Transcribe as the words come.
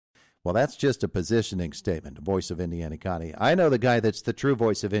Well, that's just a positioning statement, the voice of Indiana County. I know the guy that's the true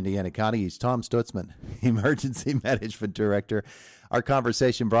voice of Indiana County. He's Tom Stutzman, Emergency Management Director. Our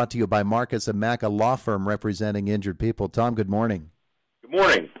conversation brought to you by Marcus and Mack, a law firm representing injured people. Tom, good morning. Good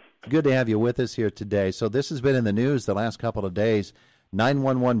morning. Good to have you with us here today. So this has been in the news the last couple of days,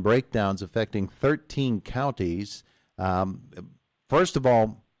 911 breakdowns affecting 13 counties. First of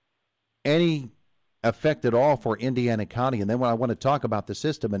all, any effect at all for Indiana County? And then when I want to talk about the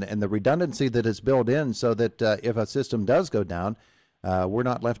system and the redundancy that is built in so that if a system does go down, we're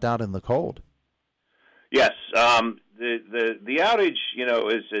not left out in the cold. Yes, the outage,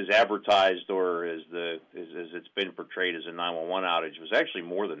 is advertised or as it's been portrayed as a 911 outage was actually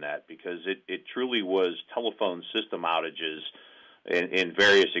more than that, because it truly was telephone system outages in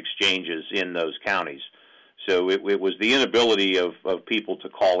various exchanges in those counties. So it was the inability of people to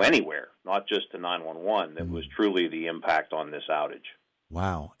call anywhere, not just to 911, that was truly the impact on this outage.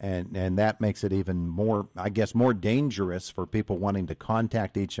 Wow. And that makes it even more, I guess, more dangerous for people wanting to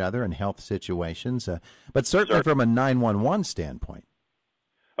contact each other in health situations, but certainly from a 911 standpoint.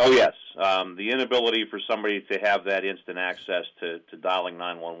 Oh, yes. The inability for somebody to have that instant access to dialing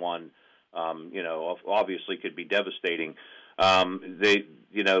 911, obviously could be devastating. It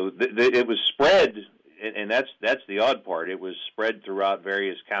was spread, and that's the odd part. It was spread throughout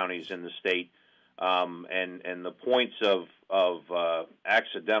various counties in the state, and the points of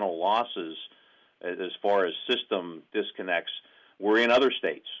accidental losses as far as system disconnects were in other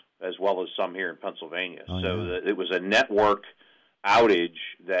states as well as some here in Pennsylvania. Oh, so yeah. it was a network outage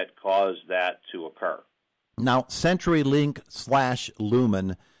that caused that to occur. Now,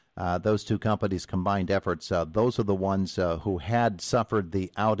 CenturyLink/Lumen, those two companies' combined efforts, those are the ones who had suffered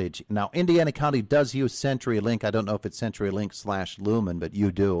the outage. Now, Indiana County does use CenturyLink. I don't know if it's CenturyLink/Lumen, but you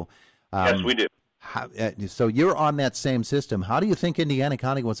do. Yes, we do. So you're on that same system. How do you think Indiana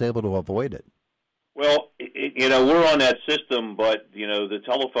County was able to avoid it? Well, we're on that system, but, the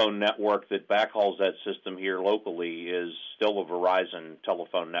telephone network that backhauls that system here locally is still a Verizon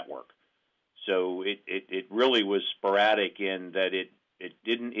telephone network. So it really was sporadic in that it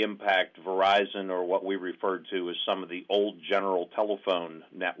didn't impact Verizon or what we referred to as some of the old general telephone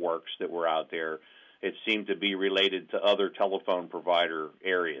networks that were out there. It seemed to be related to other telephone provider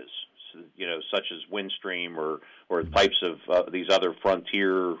areas, such as Windstream or types of these other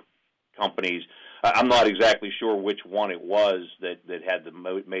frontier companies. I'm not exactly sure which one it was that had the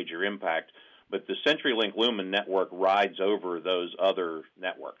major impact, but the CenturyLink Lumen network rides over those other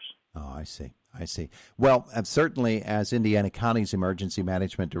networks. Oh, I see. Well, certainly as Indiana County's Emergency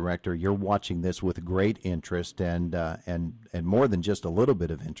Management Director, you're watching this with great interest and more than just a little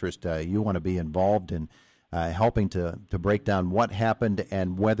bit of interest. You want to be involved in helping to break down what happened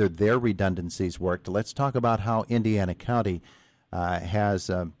and whether their redundancies worked. Let's talk about how Indiana County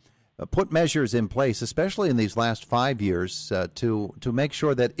has put measures in place, especially in these last 5 years, to make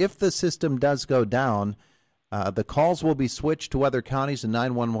sure that if the system does go down, the calls will be switched to other counties and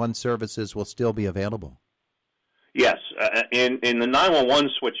 911 services will still be available. Yes. In the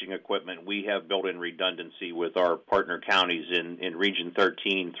 911 switching equipment, we have built-in redundancy with our partner counties in Region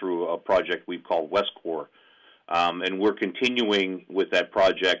 13 through a project we've called WestCore. And we're continuing with that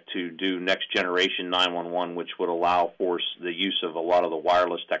project to do next-generation 911, which would allow for the use of a lot of the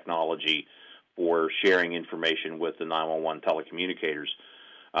wireless technology for sharing information with the 911 telecommunicators.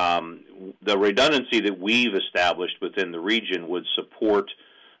 The redundancy that we've established within the region would support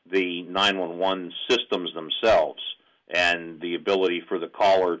the 911 systems themselves and the ability for the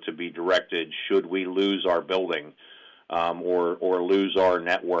caller to be directed should we lose our building or lose our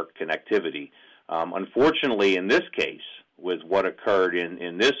network connectivity. Unfortunately, in this case, with what occurred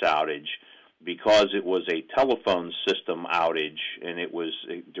in this outage, because it was a telephone system outage and it was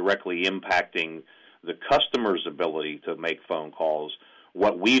directly impacting the customer's ability to make phone calls,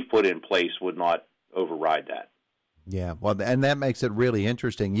 what we've put in place would not override that. Yeah, well, and that makes it really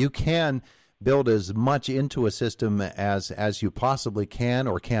interesting. You can build as much into a system as you possibly can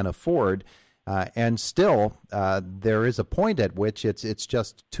or can afford, and still there is a point at which it's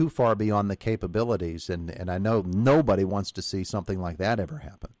just too far beyond the capabilities, and I know nobody wants to see something like that ever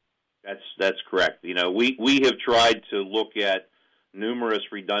happen. That's correct. We have tried to look at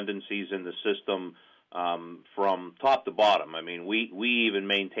numerous redundancies in the system from top to bottom. I mean, we even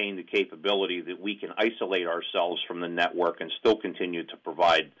maintain the capability that we can isolate ourselves from the network and still continue to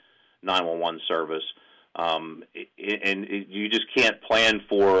provide 911 service. You just can't plan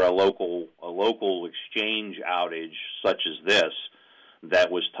for a local exchange outage such as this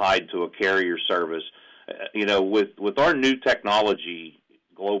that was tied to a carrier service. With our new technology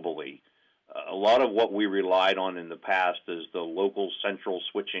globally, a lot of what we relied on in the past as the local central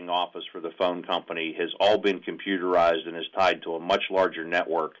switching office for the phone company has all been computerized and is tied to a much larger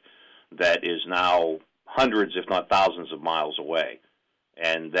network that is now hundreds, if not thousands of miles away.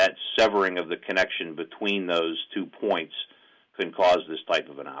 And that severing of the connection between those 2 points can cause this type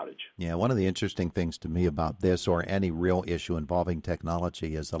of an outage. Yeah, one of the interesting things to me about this or any real issue involving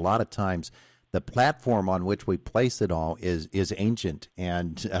technology is a lot of times the platform on which we place it all is ancient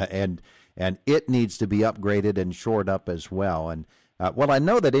and it needs to be upgraded and shored up as well. And well, I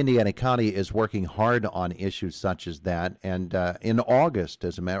know that Indiana County is working hard on issues such as that. And in August,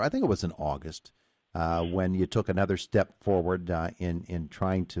 as a matter, I think it was in August, when you took another step forward in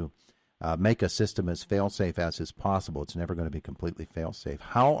trying to make a system as fail-safe as is possible. It's never going to be completely fail-safe.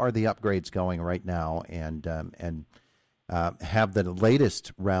 How are the upgrades going right now, and have the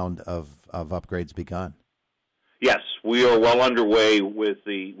latest round of upgrades begun? Yes, we are well underway with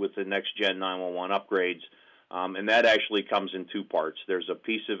the next gen 911 upgrades, and that actually comes in 2 parts. There's a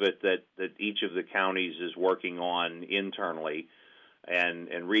piece of it that each of the counties is working on internally and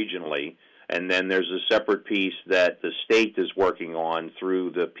regionally. And then there's a separate piece that the state is working on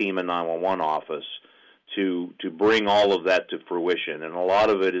through the PEMA 911 office to bring all of that to fruition. And a lot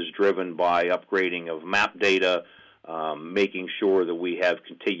of it is driven by upgrading of map data, making sure that we have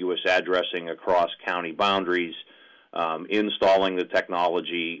contiguous addressing across county boundaries, installing the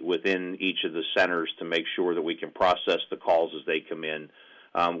technology within each of the centers to make sure that we can process the calls as they come in.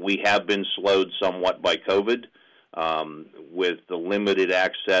 We have been slowed somewhat by COVID. With the limited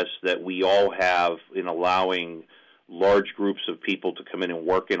access that we all have in allowing large groups of people to come in and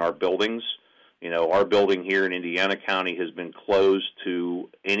work in our buildings. You know, our building here in Indiana County has been closed to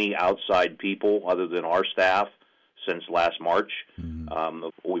any outside people other than our staff since last March. Mm-hmm.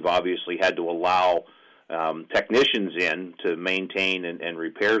 We've obviously had to allow technicians in to maintain and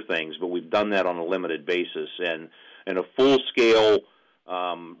repair things, but we've done that on a limited basis. And a full-scale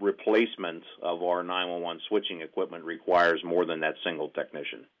replacement of our 911 switching equipment requires more than that single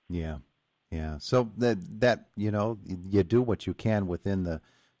technician. Yeah. So that you know, you do what you can within the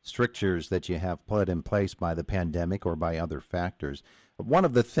strictures that you have put in place by the pandemic or by other factors. One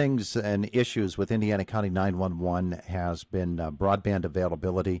of the things and issues with Indiana County 911 has been broadband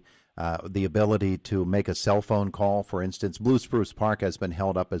availability, the ability to make a cell phone call. For instance, Blue Spruce Park has been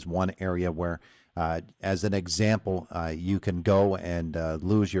held up as one area where as an example, you can go and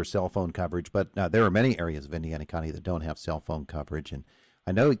lose your cell phone coverage, but there are many areas of Indiana County that don't have cell phone coverage. And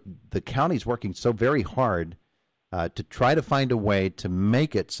I know the county's working so very hard to try to find a way to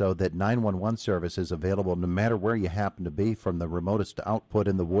make it so that 911 service is available no matter where you happen to be, from the remotest output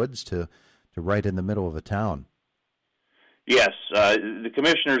in the woods to right in the middle of a town. Yes, the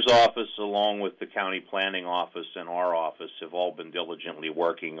Commissioner's office, along with the County Planning Office and our office, have all been diligently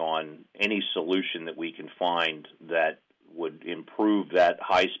working on any solution that we can find that would improve that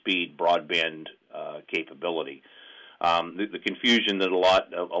high-speed broadband capability. The confusion that a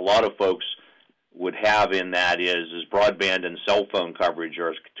lot of folks would have in that is broadband and cell phone coverage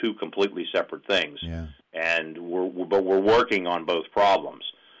are 2 completely separate things. Yeah. And we're working on both problems.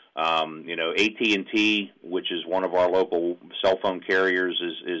 You know, AT&T, which is one of our local cell phone carriers,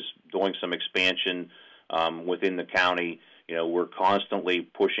 is doing some expansion within the county. You know, we're constantly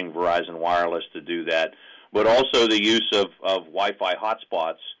pushing Verizon Wireless to do that, but also the use of Wi-Fi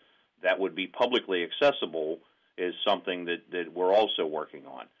hotspots that would be publicly accessible is something that we're also working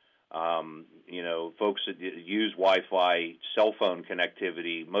on. You know, folks that use Wi-Fi cell phone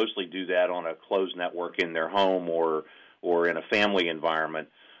connectivity mostly do that on a closed network in their home or in a family environment.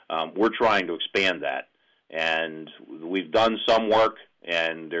 We're trying to expand that, and we've done some work,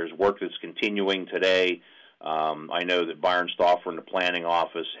 and there's work that's continuing today. I know that Byron Stauffer in the planning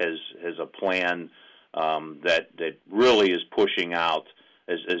office has a plan that really is pushing out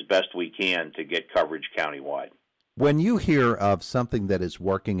as best we can to get coverage countywide. When you hear of something that is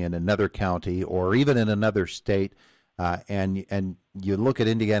working in another county or even in another state, and you look at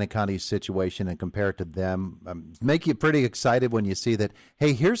Indiana County's situation and compare it to them, make you pretty excited when you see that,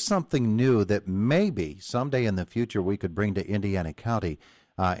 hey, here's something new that maybe someday in the future we could bring to Indiana County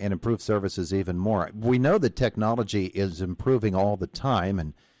and improve services even more. We know that technology is improving all the time,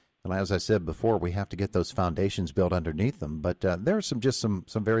 and as I said before, we have to get those foundations built underneath them. But there are some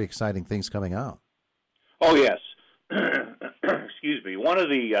very exciting things coming out. Oh, yes. Excuse me. One of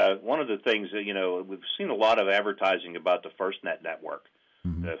the things that, you know, we've seen a lot of advertising about the FirstNet network,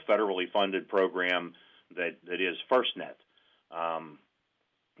 mm-hmm. the federally funded program that is FirstNet.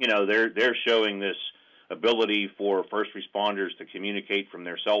 You know, they're showing this ability for first responders to communicate from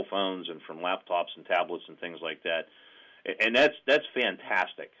their cell phones and from laptops and tablets and things like that. And that's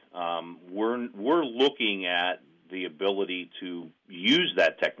fantastic. We're looking at the ability to use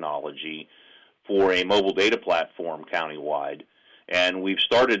that technology for a mobile data platform countywide, and we've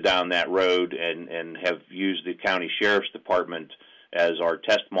started down that road and have used the county sheriff's department as our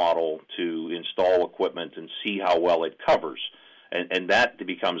test model to install equipment and see how well it covers. And that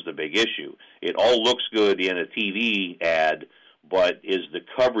becomes the big issue. It all looks good in a TV ad, but is the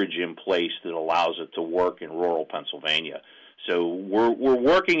coverage in place that allows it to work in rural Pennsylvania? So we're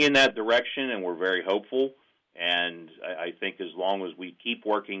working in that direction, and we're very hopeful. And I think as long as we keep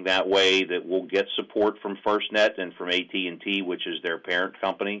working that way, that we'll get support from FirstNet and from AT&T, which is their parent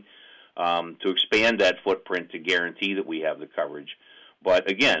company, to expand that footprint to guarantee that we have the coverage. But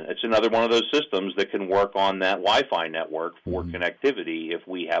again, it's another one of those systems that can work on that Wi-Fi network for connectivity if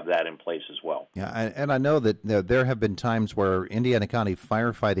we have that in place as well. Yeah, and I know that there have been times where Indiana County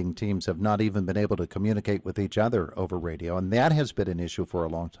firefighting teams have not even been able to communicate with each other over radio, and that has been an issue for a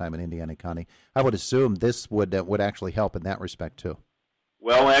long time in Indiana County. I would assume this would actually help in that respect too.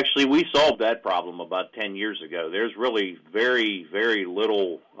 Well, actually, we solved that problem about 10 years ago. There's really very, very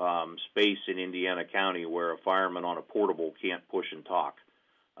little space in Indiana County where a fireman on a portable can't push and talk.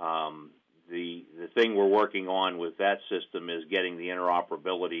 The thing we're working on with that system is getting the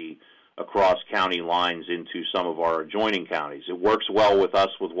interoperability across county lines into some of our adjoining counties. It works well with us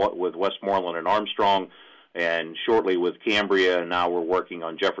with Westmoreland and Armstrong, and shortly with Cambria, and now we're working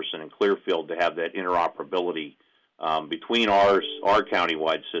on Jefferson and Clearfield to have that interoperability between our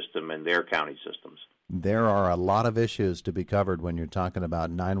countywide system and their county systems. There are a lot of issues to be covered when you're talking about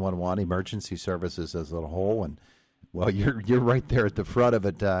 911 emergency services as a whole, and well, you're right there at the front of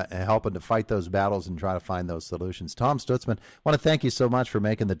it, helping to fight those battles and try to find those solutions. Tom Stutzman, I want to thank you so much for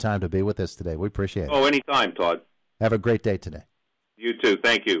making the time to be with us today. We appreciate it. Oh, anytime, Todd. Have a great day today. You too.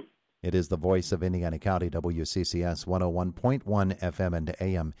 Thank you. It is the voice of Indiana County, WCCS 101.1 FM and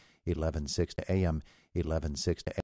AM 1160 AM 1160.